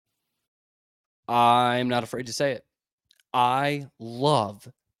I'm not afraid to say it. I love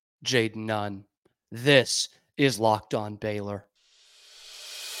Jaden Nunn. This is Locked On Baylor.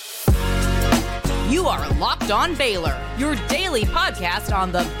 You are Locked On Baylor, your daily podcast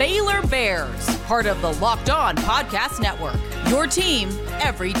on the Baylor Bears, part of the Locked On Podcast Network, your team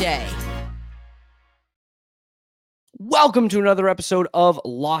every day. Welcome to another episode of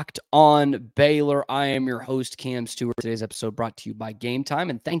Locked On Baylor. I am your host, Cam Stewart. Today's episode brought to you by Game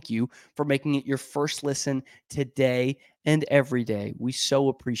Time, and thank you for making it your first listen today and every day. We so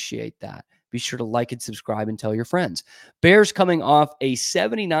appreciate that. Be sure to like and subscribe and tell your friends. Bears coming off a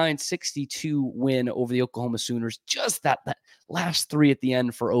 79-62 win over the Oklahoma Sooners. Just that last three at the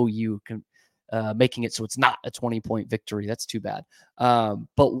end for OU, making it so it's not a 20-point victory. That's too bad.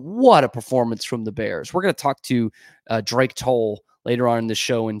 But what a performance from the Bears. We're going to talk to Drake Toll later on in the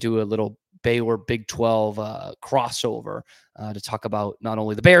show and do a little Baylor Big 12 crossover to talk about not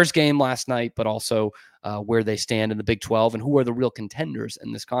only the Bears game last night, but also where they stand in the Big 12 and who are the real contenders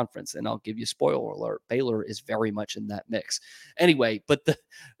in this conference. And I'll give you a spoiler alert. Baylor is very much in that mix. Anyway, but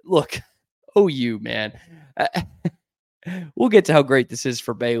look, OU, man. We'll get to how great this is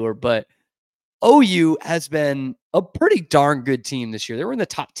for Baylor, but OU has been a pretty darn good team this year. They were in the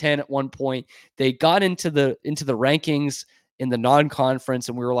top 10 at one point. They got into the rankings in the non-conference,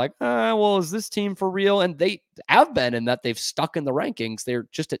 and we were like, well, is this team for real? And they have been, in that they've stuck in the rankings. They're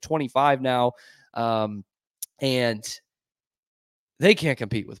just at 25 now, and they can't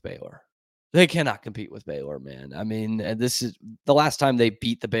compete with Baylor. They cannot compete with Baylor, man. I mean, this is the last time they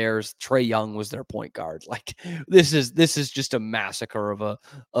beat the Bears. Trae Young was their point guard. Like, this is just a massacre of a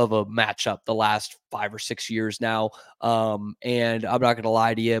matchup the last 5 or 6 years now. And I'm not going to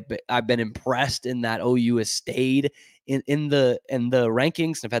lie to you, but I've been impressed in that OU has stayed in the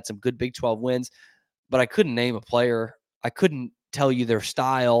rankings and have had some good Big 12 wins. But I couldn't name a player. I couldn't tell you their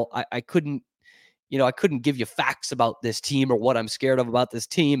style. I couldn't. I couldn't give you facts about this team or what I'm scared of about this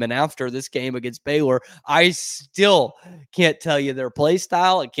team. And after this game against Baylor, I still can't tell you their play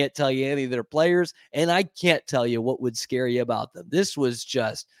style. I can't tell you any of their players. And I can't tell you what would scare you about them. This was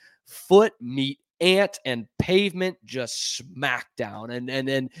just foot, meat, ant, and pavement, just smackdown.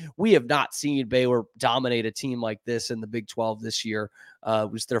 And we have not seen Baylor dominate a team like this in the Big 12 this year.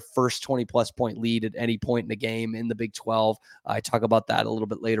 It was their first 20-plus point lead at any point in the game in the Big 12. I talk about that a little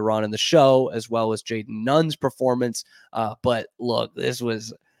bit later on in the show, as well as Jaden Nunn's performance. But look, this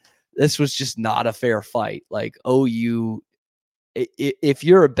was just not a fair fight. Like, OU, if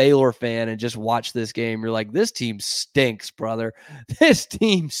you're a Baylor fan and just watch this game, you're like, this team stinks, brother. This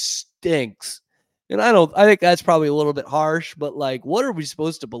team stinks. And I think that's probably a little bit harsh, but like, what are we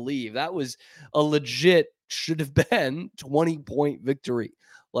supposed to believe? That was a legit, should have been 20-point victory.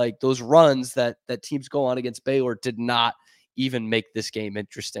 Like, those runs that teams go on against Baylor did not even make this game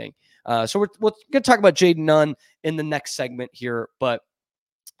interesting. So we're going to talk about Jaden Nunn in the next segment here. But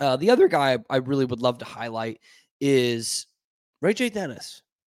the other guy I really would love to highlight is Ray J. Dennis,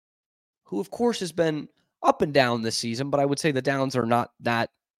 who of course has been up and down this season, but I would say the downs are not that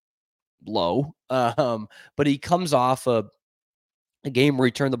low. But he comes off a game where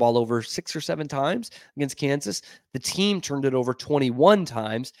he turned the ball over 6 or 7 times against Kansas. The team turned it over 21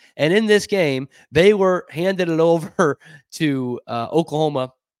 times. And in this game, they were handed it over to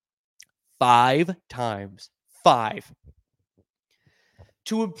Oklahoma 5 times. 5.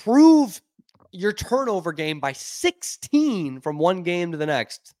 To improve your turnover game by 16 from one game to the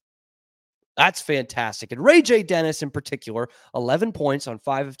next. That's fantastic. And Ray J. Dennis in particular, 11 points on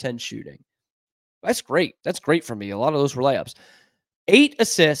 5 of 10 shooting. That's great. That's great for me. A lot of those were layups. 8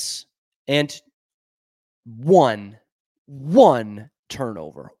 assists and one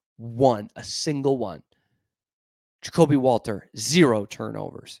turnover. A single one. Jacoby Walter, 0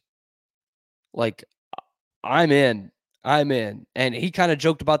 turnovers. Like, I'm in. And he kind of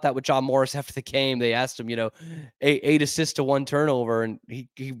joked about that with John Morris after the game. They asked him, 8 assists to 1 turnover. And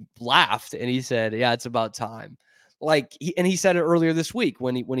he laughed and he said, yeah, it's about time. Like, he said it earlier this week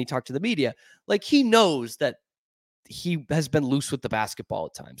when he talked to the media. Like, he knows that he has been loose with the basketball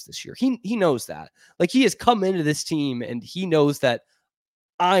at times this year. He knows that. Like, he has come into this team and he knows that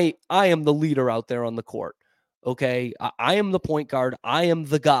I am the leader out there on the court. Okay. I am the point guard. I am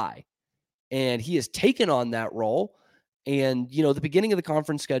the guy. And he has taken on that role. And, the beginning of the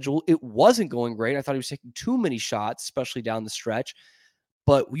conference schedule, it wasn't going great. I thought he was taking too many shots, especially down the stretch.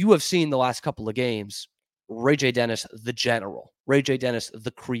 But you have seen the last couple of games, Ray J. Dennis, the general, Ray J. Dennis,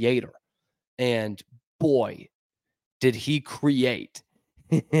 the creator. And boy, did he create.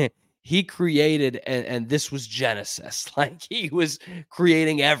 He created, and this was Genesis. Like, he was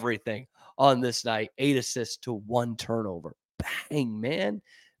creating everything on this night. 8 assists to 1 turnover. Bang, man.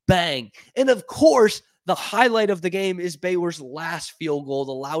 bang. And of course, the highlight of the game is Baylor's last field goal,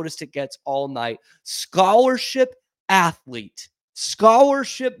 the loudest it gets all night. Scholarship athlete,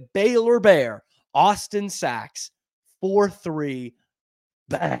 scholarship Baylor Bear, Austin Sachs, 4-3,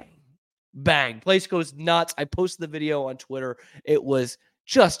 bang, bang. Place goes nuts. I posted the video on Twitter. It was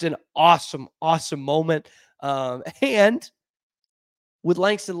just an awesome, awesome moment. And with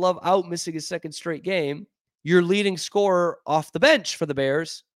Langston Love out missing his second straight game, your leading scorer off the bench for the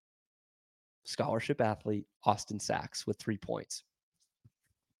Bears, scholarship athlete Austin Sachs with 3 points.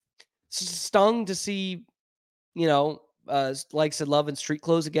 Stung to see, Langston Love in street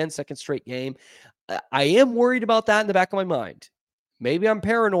clothes again, second straight game. I am worried about that in the back of my mind. Maybe I'm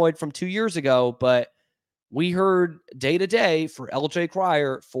paranoid from 2 years ago, but we heard day-to-day for LJ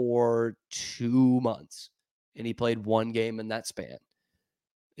Cryer for 2 months, and he played one game in that span.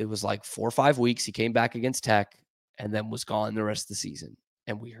 It was like 4 or 5 weeks. He came back against Tech and then was gone the rest of the season.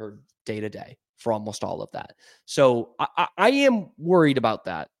 And we heard day-to-day for almost all of that. So I am worried about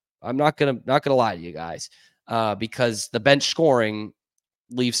that. I'm not gonna lie to you guys, because the bench scoring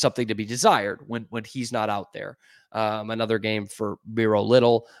leaves something to be desired when he's not out there. Another game for Miro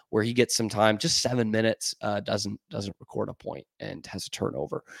Little where he gets some time, just 7 minutes, doesn't record a point and has a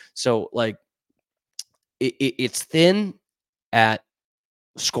turnover. So like it's thin at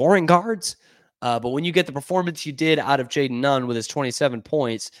scoring guards. But when you get the performance you did out of Jaden Nunn with his 27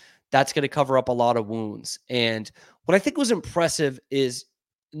 points, that's going to cover up a lot of wounds. And what I think was impressive is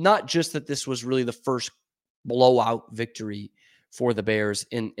not just that this was really the first blowout victory for the Bears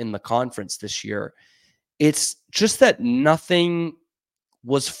in the conference this year. It's just that nothing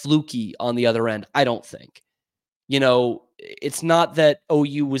was fluky on the other end, I don't think. It's not that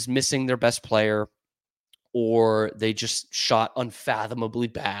OU was missing their best player or they just shot unfathomably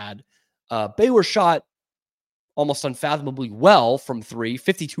bad. Baylor shot almost unfathomably well from 3,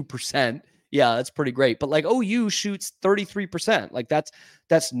 52%. Yeah, that's pretty great. But like OU shoots 33%. Like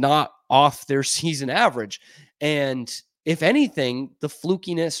that's not off their season average. And if anything, the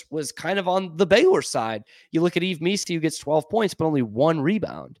flukiness was kind of on the Baylor side. You look at Yves Meesty, who gets 12 points, but only 1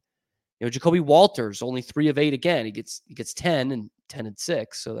 rebound. Jacoby Walters, only 3 of 8 again. He gets 10 and 10 and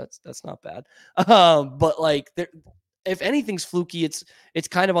 6, so that's not bad. But like, if anything's fluky, it's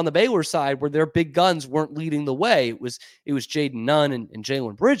kind of on the Baylor side where their big guns weren't leading the way. It was Jaden Nunn and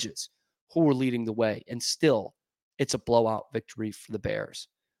Jalen Bridges who were leading the way, and still, it's a blowout victory for the Bears.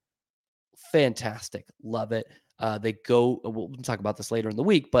 Fantastic, love it. They go. We'll talk about this later in the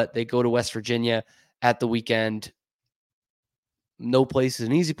week, but they go to West Virginia at the weekend. No place is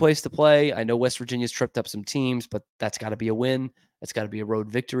an easy place to play. I know West Virginia's tripped up some teams, but that's got to be a win. That's got to be a road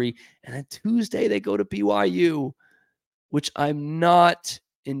victory. And then Tuesday, they go to BYU, which I'm not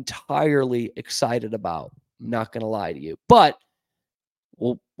entirely excited about. I'm not going to lie to you. But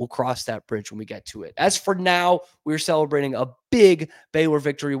we'll cross that bridge when we get to it. As for now, we're celebrating a big Baylor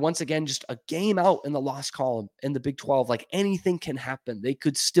victory. Once again, just a game out in the loss column in the Big 12. Like, anything can happen. They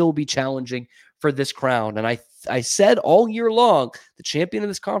could still be challenging for this crown. And I said all year long, the champion of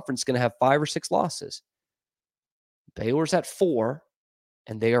this conference is going to have 5 or 6 losses. Baylor's at 4,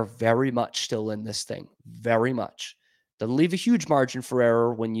 and they are very much still in this thing. Very much. Doesn't leave a huge margin for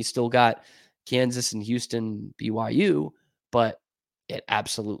error when you still got Kansas and Houston, BYU, but it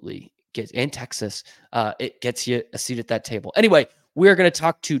absolutely gets, and Texas, it gets you a seat at that table. Anyway, we're going to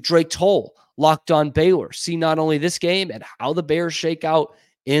talk to Drake Toll, Locked On Baylor, see not only this game and how the Bears shake out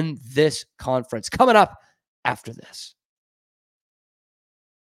in this conference. Coming up after this.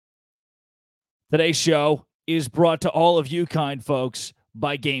 Today's show is brought to all of you kind folks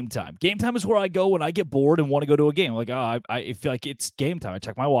by Game Time. Game Time is where I go when I get bored and want to go to a game. Like, I feel like it's game time. I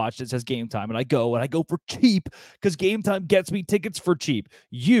check my watch. It says Game Time, and I go for cheap because Game Time gets me tickets for cheap.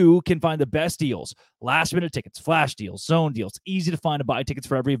 You can find the best deals, last-minute tickets, flash deals, zone deals. Easy to find and buy tickets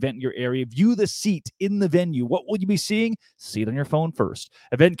for every event in your area. View the seat in the venue. What will you be seeing? See it on your phone first.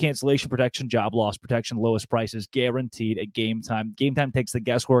 Event cancellation protection, job loss protection, lowest prices guaranteed at Game Time. Game Time takes the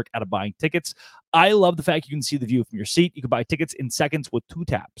guesswork out of buying tickets. I love the fact you can see the view from your seat. You can buy tickets in seconds with 2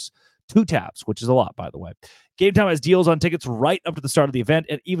 taps. 2 taps, which is a lot, by the way. Game Time has deals on tickets right up to the start of the event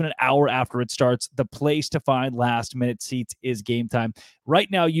and even an hour after it starts. The place to find last-minute seats is Game Time. Right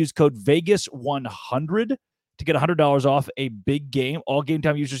now, use code VEGAS100 to get $100 off a big game. All Game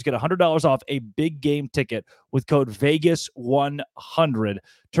Time users get $100 off a big game ticket with code VEGAS100.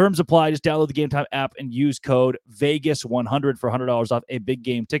 Terms apply. Just download the Game Time app and use code VEGAS100 for $100 off a big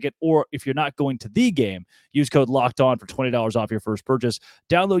game ticket. Or if you're not going to the game, use code LOCKED ON for $20 off your first purchase.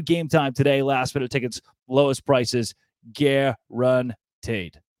 Download Game Time today. Last minute tickets, lowest prices,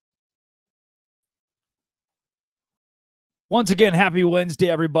 guaranteed. Once again, happy Wednesday,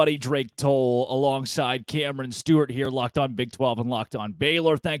 everybody. Drake Toll alongside Cameron Stewart here, Locked On Big 12 and Locked On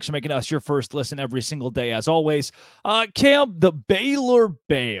Baylor. Thanks for making us your first listen every single day, as always. Cam, the Baylor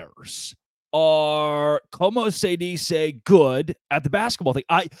Bears are, como se dice, good at the basketball thing.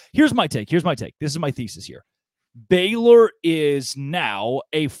 Here's my take. This is my thesis here. Baylor is now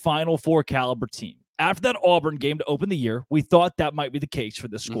a Final Four caliber team. After that Auburn game to open the year, we thought that might be the case for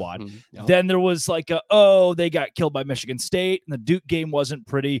this squad. Yep. Then there was like they got killed by Michigan State, and the Duke game wasn't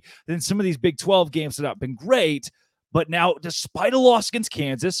pretty. Then some of these Big 12 games have not been great. But now, despite a loss against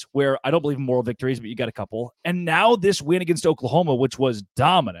Kansas, where I don't believe in moral victories, but you got a couple, and now this win against Oklahoma, which was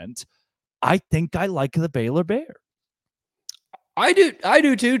dominant, I think I like the Baylor Bears. I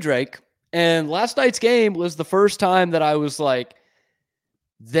do too, Drake. And last night's game was the first time that I was like,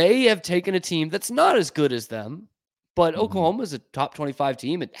 they have taken a team that's not as good as them, but Oklahoma is a top 25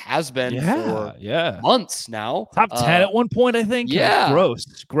 team. It has been for months now. Top 10 at one point, I think. Yeah.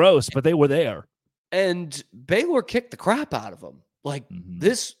 Gross, but they were there. And Baylor kicked the crap out of them. Like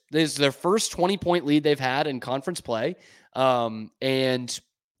this is their first 20-point lead they've had in conference play. And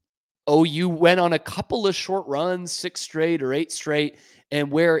OU went on a couple of short runs, 6 straight or 8 straight. And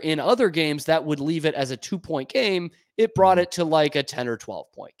where in other games that would leave it as a 2-point game, it brought it to like a 10 or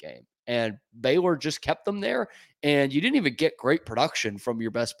 12-point game. And Baylor just kept them there. And you didn't even get great production from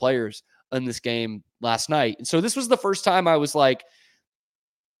your best players in this game last night. And so this was the first time I was like,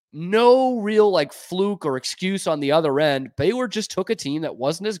 no real like fluke or excuse on the other end. Baylor just took a team that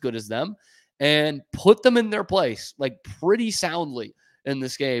wasn't as good as them and put them in their place like pretty soundly in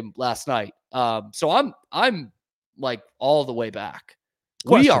this game last night. So I'm like all the way back.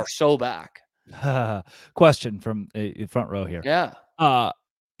 Question. We are so back. Question from the front row here. Yeah.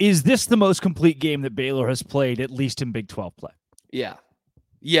 Is this the most complete game that Baylor has played, at least in Big 12 play? Yeah.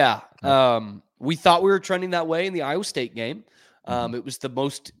 We thought we were trending that way in the Iowa State game. It was the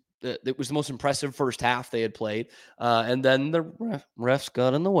most impressive first half they had played. And then the refs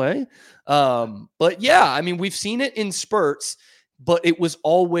got in the way. But yeah, I mean, we've seen it in spurts, but it was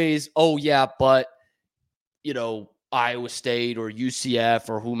always, but Iowa State or UCF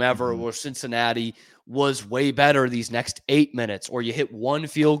or whomever or Cincinnati was way better these next 8 minutes, or you hit one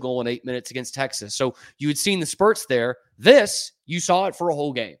field goal in 8 minutes against Texas. So you had seen the spurts there. This, you saw it for a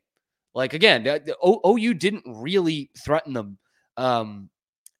whole game. Like, again, OU didn't really threaten them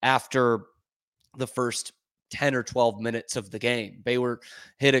after the first 10 or 12 minutes of the game. Baylor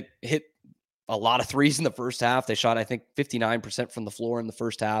hit a lot of threes in the first half. They shot, I think, 59% from the floor in the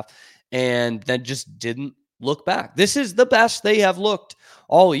first half, and then just didn't look back. This is the best they have looked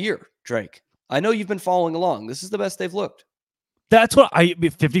all year, Drake. I know you've been following along. This is the best they've looked. That's what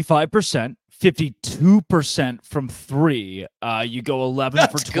 55%, 52% from 3. You go 11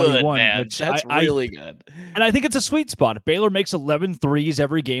 for 21. Good, man. That's really good. And I think it's a sweet spot. If Baylor makes 11 threes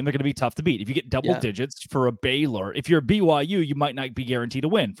every game, they're going to be tough to beat. If you get double digits for a Baylor, if you're a BYU, you might not be guaranteed to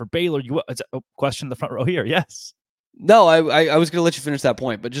win. For Baylor, it's a question in the front row here. Yes. No, I was going to let you finish that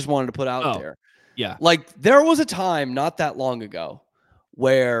point, but just wanted to put out there. Yeah. Like, there was a time not that long ago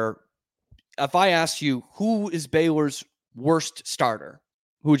where if I asked you who is Baylor's worst starter,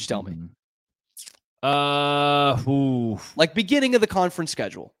 who would you tell me? Who? Like, beginning of the conference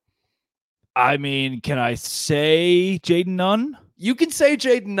schedule. I mean, can I say Jaden Nunn? You can say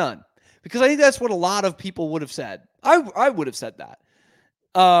Jaden Nunn, because I think that's what a lot of people would have said. I would have said that.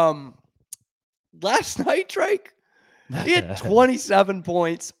 Last night, Drake, he had 27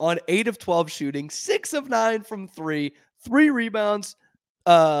 points on 8 of 12 shooting, 6 of 9 from 3, 3 rebounds,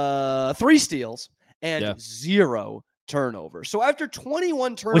 3 steals, and 0 turnovers. So after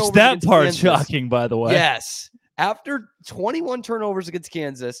 21 turnovers, which that part's shocking, by the way. Yes. After 21 turnovers against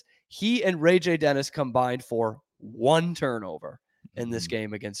Kansas, he and Ray J. Dennis combined for 1 turnover in this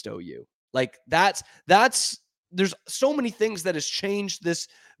game against OU. Like, that's there's so many things that has changed this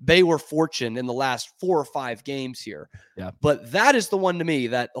Baylor fortune in the last 4 or 5 games here. Yeah. But that is the one to me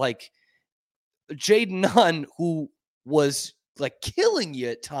that, like, Jaden Nunn, who was like killing you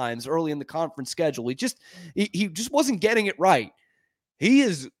at times early in the conference schedule, he just wasn't getting it right. He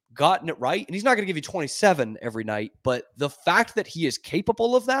has gotten it right, and he's not going to give you 27 every night, but the fact that he is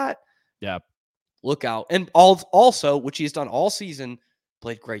capable of that, look out. And also, which he's done all season,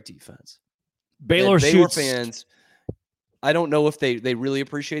 played great defense. Baylor fans, I don't know if they really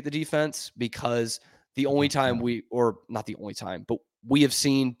appreciate the defense, because the only time not the only time, but we have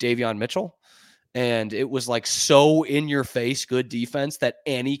seen Davion Mitchell, and it was like so in your face good defense that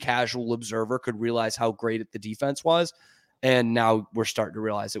any casual observer could realize how great the defense was. And now we're starting to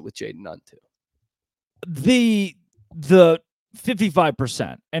realize it with Jaden Nunn too. The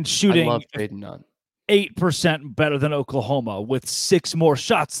 55% and shooting. I love Jaden Nunn. 8% better than Oklahoma with 6 more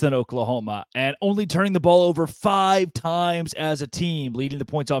shots than Oklahoma and only turning the ball over 5 times as a team, leading the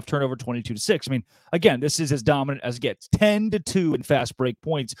points off turnover 22-6. I mean, again, this is as dominant as it gets. 10-2 in fast break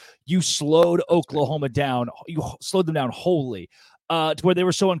points. You slowed Oklahoma down. You slowed them down wholly to where they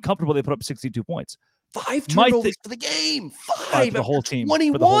were so uncomfortable they put up 62 points. 5 turnovers for the game. 5 for the whole team.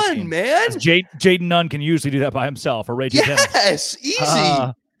 21, for the whole team. man. Jaden Nunn can usually do that by himself, or Ray Dennis. Yes,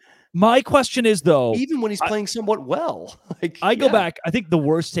 easy. My question is, though, even when he's playing somewhat well, I go back. I think the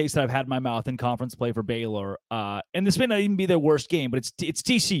worst taste that I've had in my mouth in conference play for Baylor, and this may not even be their worst game, but it's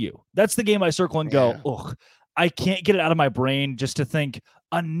TCU. That's the game I circle and go, ugh, I can't get it out of my brain just to think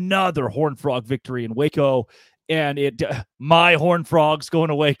another Horned Frog victory in Waco, and my Horned Frogs going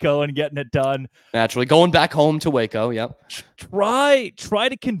to Waco and getting it done. Naturally, going back home to Waco. Yep. Try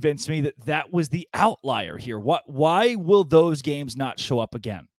to convince me that was the outlier here. Why will those games not show up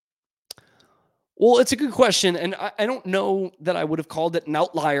again? Well, it's a good question, and I don't know that I would have called it an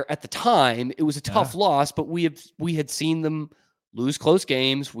outlier at the time. It was a tough loss, but we had seen them lose close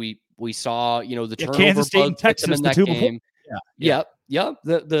games. We saw, the turnover Kansas State bug and Texas bit them in that game. Yep.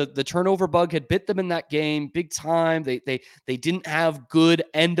 The turnover bug had bit them in that game big time. They didn't have good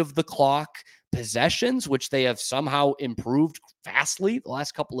end of the clock possessions, which they have somehow improved vastly the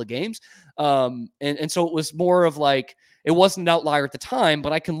last couple of games. And so it was more of like, it wasn't an outlier at the time,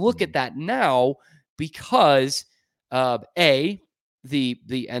 but I can look at that now because the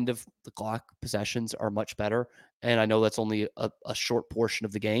end of the clock possessions are much better. And I know that's only a short portion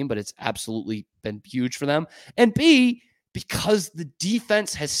of the game, but it's absolutely been huge for them. And B, because the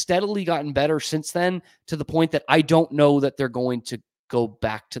defense has steadily gotten better since then, to the point that I don't know that they're going to go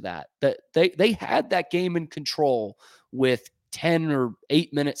back to that. That they had that game in control with 10 or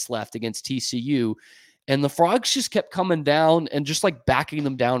 8 minutes left against TCU, and the Frogs just kept coming down and just like backing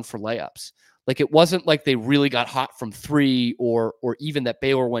them down for layups. Like, it wasn't like they really got hot from 3 or even that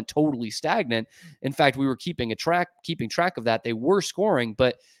Baylor went totally stagnant. In fact, we were keeping track of that. They were scoring,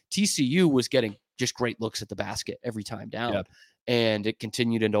 but TCU was getting just great looks at the basket every time down. And it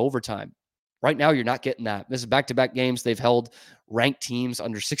continued into overtime. Right now, you're not getting that. This is back-to-back games. They've held ranked teams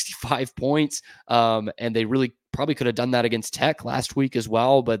under 65 points, and they really probably could have done that against Tech last week as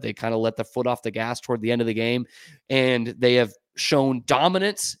well, but they kind of let the foot off the gas toward the end of the game. And they have shown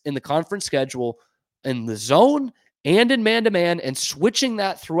dominance in the conference schedule in the zone and in man-to-man, and switching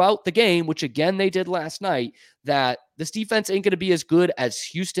that throughout the game, which, again, they did last night, that this defense ain't going to be as good as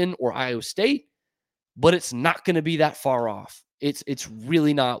Houston or Iowa State, but it's not going to be that far off. It's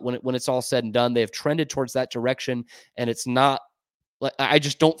really not. When it's all said and done, they have trended towards that direction, and it's not. I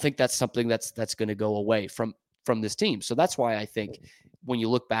just don't think that's something that's going to go away from this team. So that's why I think when you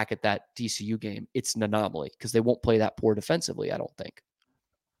look back at that TCU game, it's an anomaly because they won't play that poor defensively, I don't think.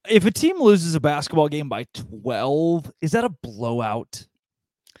 If a team loses a basketball game by 12, is that a blowout?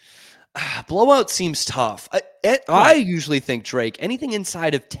 Blowout seems tough. I usually think, Drake, anything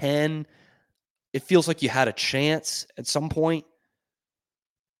inside of 10, it feels like you had a chance at some point.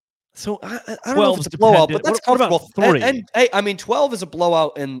 So I don't know if it's a blowout, but that's comfortable. What about 3? And hey, I mean, 12 is a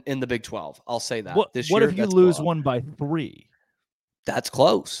blowout in the Big 12. I'll say that. What if you lose one by 3? That's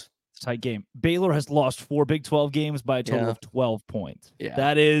close. It's a tight game. Baylor has lost 4 Big 12 games by a total of 12 points. Yeah.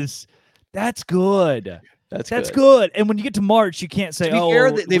 That's good. That's good. And when you get to March, you can't say, to be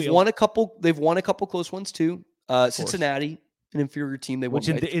fair, they've won a couple. They've won a couple close ones too. Cincinnati, an inferior team, they won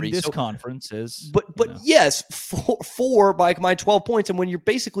by 3. In this conference is. But yes, 4 by my 12 points, and when you're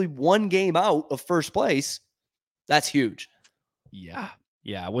basically one game out of first place, that's huge.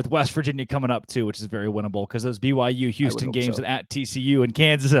 Yeah, with West Virginia coming up too, which is very winnable because those BYU Houston games and at TCU and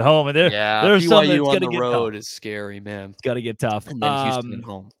Kansas at home, and there's BYU on the road is scary, man. It's got to get tough. And then Houston at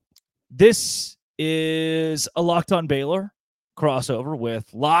home. This is a Locked On Baylor crossover with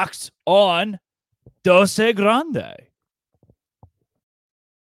Locked On Doce Grande.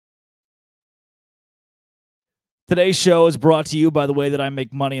 Today's show is brought to you by the way that I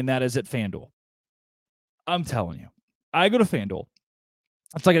make money, and that is at FanDuel. I'm telling you, I go to FanDuel.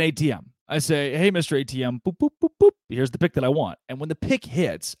 It's like an ATM. I say, hey, Mr. ATM, boop, boop, boop, boop. Here's the pick that I want. And when the pick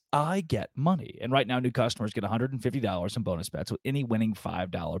hits, I get money. And right now, new customers get $150 in bonus bets with any winning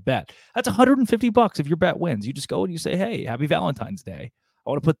 $5 bet. That's $150 if your bet wins. You just go and you say, hey, happy Valentine's Day. I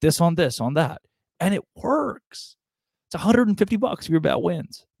want to put this, on that. And it works. It's $150 if your bet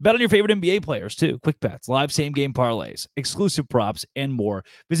wins. Bet on your favorite NBA players, too. Quick bets, live same-game parlays, exclusive props, and more.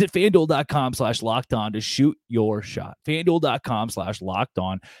 Visit FanDuel.com/lockedon to shoot your shot.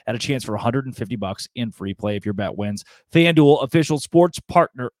 FanDuel.com/lockedon at a chance for $150 in free play if your bet wins. FanDuel, official sports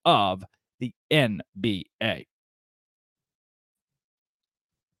partner of the NBA.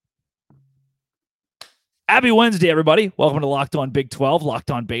 Happy Wednesday, everybody. Welcome to Locked On Big 12, Locked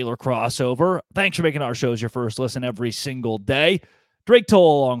On Baylor crossover. Thanks for making our shows your first listen every single day. Drake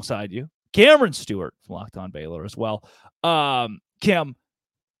Toll alongside you. Cameron Stewart from Locked On Baylor as well. Cam,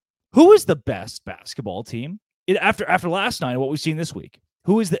 who is the best basketball team after last night and what we've seen this week?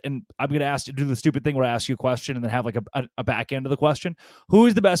 Who is and I'm going to ask you to do the stupid thing where I ask you a question and then have like a back end of the question. Who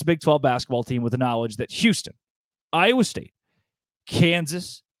is the best Big 12 basketball team with the knowledge that Houston, Iowa State,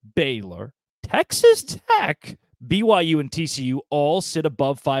 Kansas, Baylor, Texas Tech, BYU, and TCU all sit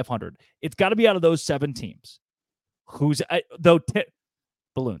above 500? It's got to be out of those 7 teams.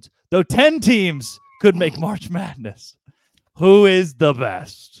 Balloons. Though 10 teams could make March Madness. Who is the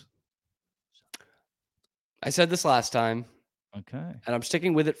best? I said this last time. Okay. And I'm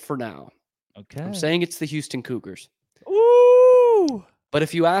sticking with it for now. Okay. I'm saying it's the Houston Cougars. Ooh. But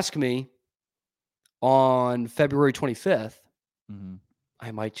if you ask me on February 25th, I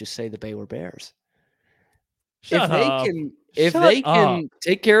might just say the Baylor Bears. If they can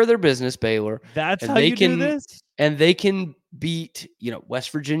take care of their business, Baylor. That's how you do this? And they can beat, West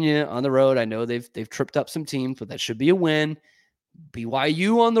Virginia on the road. I know they've tripped up some teams, but that should be a win.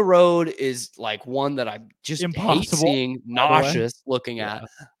 BYU on the road is like one that I just hate seeing, nauseous looking at.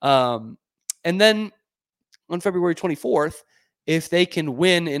 And then on February 24th, if they can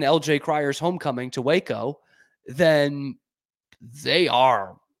win in LJ Cryer's homecoming to Waco, then they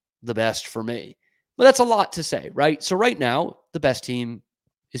are the best for me. But that's a lot to say, right? So right now, the best team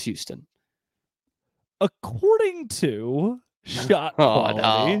is Houston. According to shot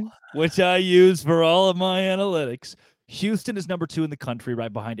quality, which I use for all of my analytics, Houston is number 2 in the country,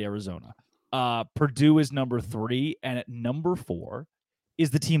 right behind Arizona. Purdue is number 3, and at number 4 is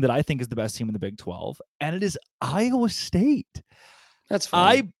the team that I think is the best team in the Big 12, and it is Iowa State. That's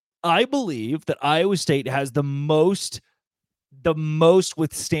fine. I believe that Iowa State has the most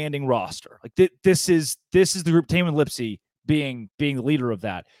withstanding roster. Like this is the group. Taman Lipsey being the leader of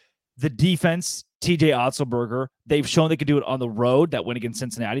that. The defense, TJ Otzelberger, they've shown they can do it on the road. That win against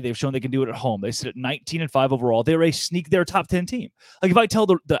Cincinnati, they've shown they can do it at home. They sit at 19-5 overall. They're a top 10 team. Like if I tell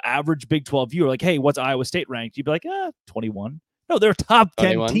the average Big 12 viewer, like, hey, what's Iowa State ranked? You'd be like, 21. No, they're a top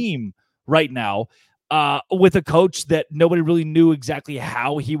 10 21. Team right now. With a coach that nobody really knew exactly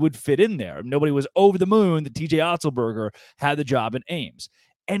how he would fit in there. Nobody was over the moon that TJ Otzelberger had the job in Ames.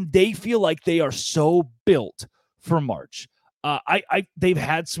 And they feel like they are so built for March. They've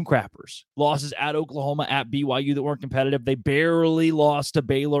had some crappers. Losses at Oklahoma, at BYU that weren't competitive. They barely lost to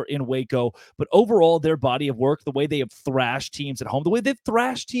Baylor in Waco. But overall, their body of work, the way they have thrashed teams at home, the way they've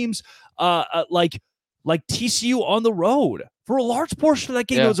thrashed teams like TCU on the road. For a large portion of that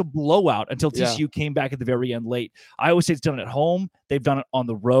game, it was a blowout until TCU came back at the very end late. Iowa State's done it at home. They've done it on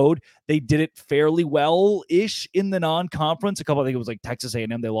the road. They did it fairly well-ish in the non-conference. I think it was like Texas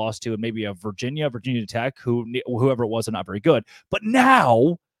A&M they lost to, and maybe a Virginia Tech, whoever it was, are not very good. But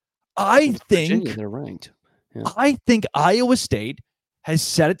now, I think they're ranked. Yeah. I think Iowa State has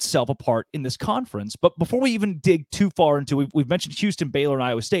set itself apart in this conference. But before we even dig too far into, we've mentioned Houston, Baylor, and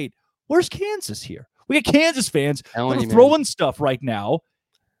Iowa State. Where's Kansas here? We got Kansas fans throwing stuff right now.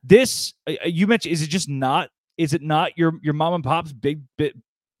 This you mentioned, is it not your mom and pop's big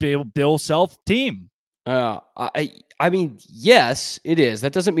Bill Self team? I mean, yes, it is.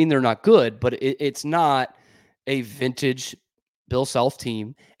 That doesn't mean they're not good, but it's not a vintage Bill Self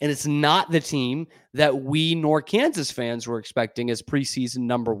team, and it's not the team that we nor Kansas fans were expecting as preseason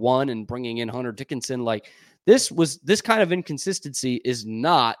number 1 and bringing in Hunter Dickinson. Like this kind of inconsistency is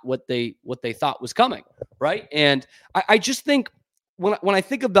not what they thought was coming, right? And I just think when I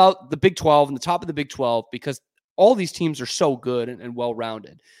think about the Big 12 and the top of the Big 12, because all these teams are so good and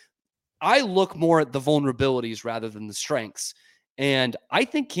well-rounded, I look more at the vulnerabilities rather than the strengths. And I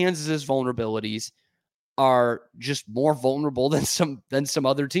think Kansas's vulnerabilities are just more vulnerable than some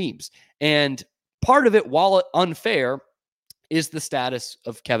other teams. And part of it, while unfair, is the status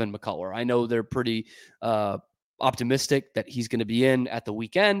of Kevin McCullough. I know they're pretty optimistic that he's going to be in at the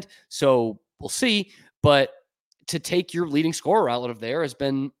weekend, so we'll see. But to take your leading scorer out of there has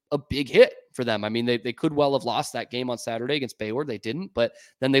been a big hit for them. I mean, they could well have lost that game on Saturday against Baylor. They didn't, but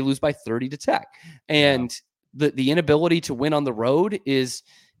then they lose by 30 to Tech. And the inability to win on the road is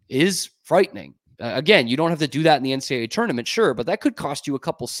frightening. Again, you don't have to do that in the NCAA tournament, sure, but that could cost you a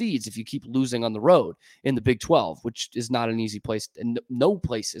couple seeds if you keep losing on the road in the Big 12, which is not an easy place, and no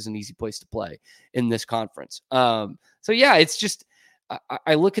place is an easy place to play in this conference. So yeah, it's just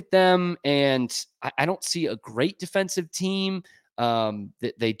I look at them and I don't see a great defensive team.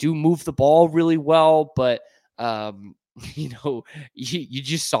 They do move the ball really well, but you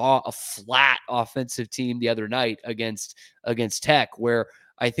just saw a flat offensive team the other night against Tech, where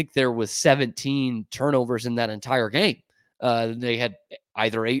I think there was 17 turnovers in that entire game. They had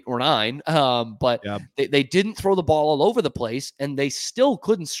either 8 or 9, but they didn't throw the ball all over the place, and they still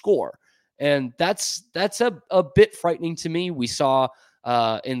couldn't score. And that's a bit frightening to me. We saw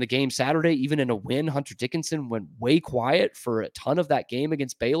in the game Saturday, even in a win, Hunter Dickinson went way quiet for a ton of that game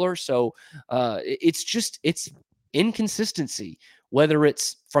against Baylor. So it's inconsistency, whether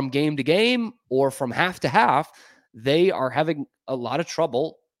it's from game to game or from half to half. They are having a lot of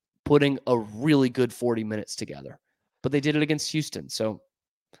trouble putting a really good 40 minutes together, but they did it against Houston. So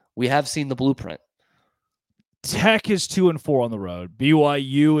we have seen the blueprint. Tech is 2-4 on the road.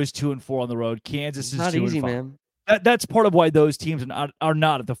 BYU is 2-4 on the road. Kansas is not 2-5. easy, man. That's part of why those teams are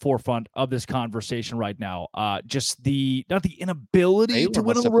not at the forefront of this conversation right now. Just not the inability to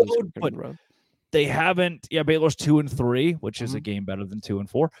win on the road, but they haven't. Yeah, Baylor's 2-3, which is a game better than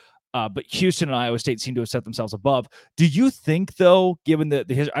 2-4. But Houston and Iowa State seem to have set themselves above. Do you think, though, given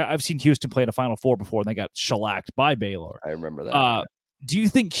I've seen Houston play in a Final Four before, and they got shellacked by Baylor. I remember that. Do you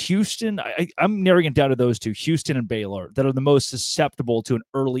think Houston, I'm narrowing it down to those two, Houston and Baylor, that are the most susceptible to an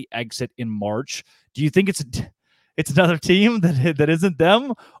early exit in March? Do you think it's another team that isn't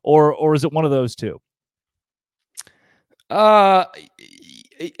them, or is it one of those two?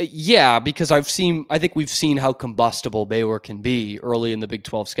 Yeah, because I think we've seen how combustible Baylor can be early in the Big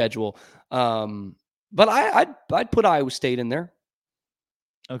 12 schedule. But I'd put Iowa State in there.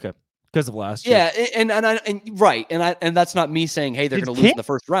 Okay. Because of last year. Yeah, and that's not me saying, hey, they're going to lose in the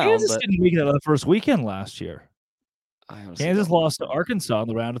first round. Kansas didn't make it out of the first weekend last year. Kansas lost to Arkansas in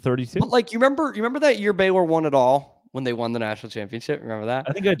the round of 32. But like, you remember that year Baylor won it all when they won the national championship? Remember that?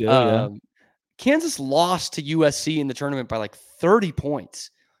 I think I do. Yeah. Kansas lost to USC in the tournament by like 30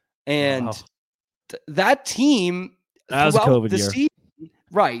 points, and that team that was a COVID year. Season,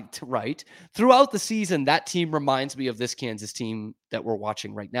 right. Throughout the season, that team reminds me of this Kansas team that we're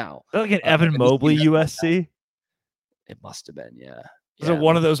watching right now. Like an Evan Mobley USC. It must have been, yeah. Was it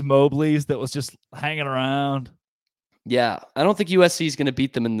one of those Mobleys that was just hanging around? Yeah, I don't think USC is going to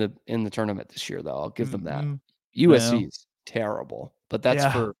beat them in the tournament this year, though. I'll give them that. USC is terrible, but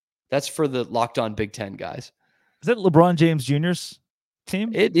that's for the Locked On Big Ten guys. Is that LeBron James Jr.'s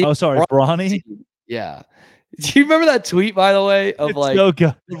team? Sorry, Bronny. Yeah. Do you remember that tweet, by the way, of like so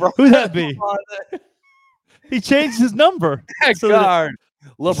good. Who'd that be? He changed his number.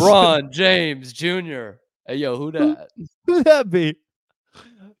 LeBron James Jr. Hey, yo, who'd that be?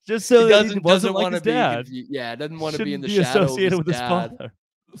 Just so he doesn't like his dad. Doesn't want to be in the shadow associated with his father.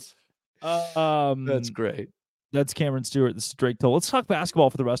 That's great. That's Cameron Stewart. This is Drake Toll. Let's talk basketball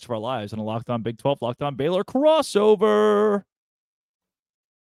for the rest of our lives on a Locked On Big 12, Locked On Baylor crossover.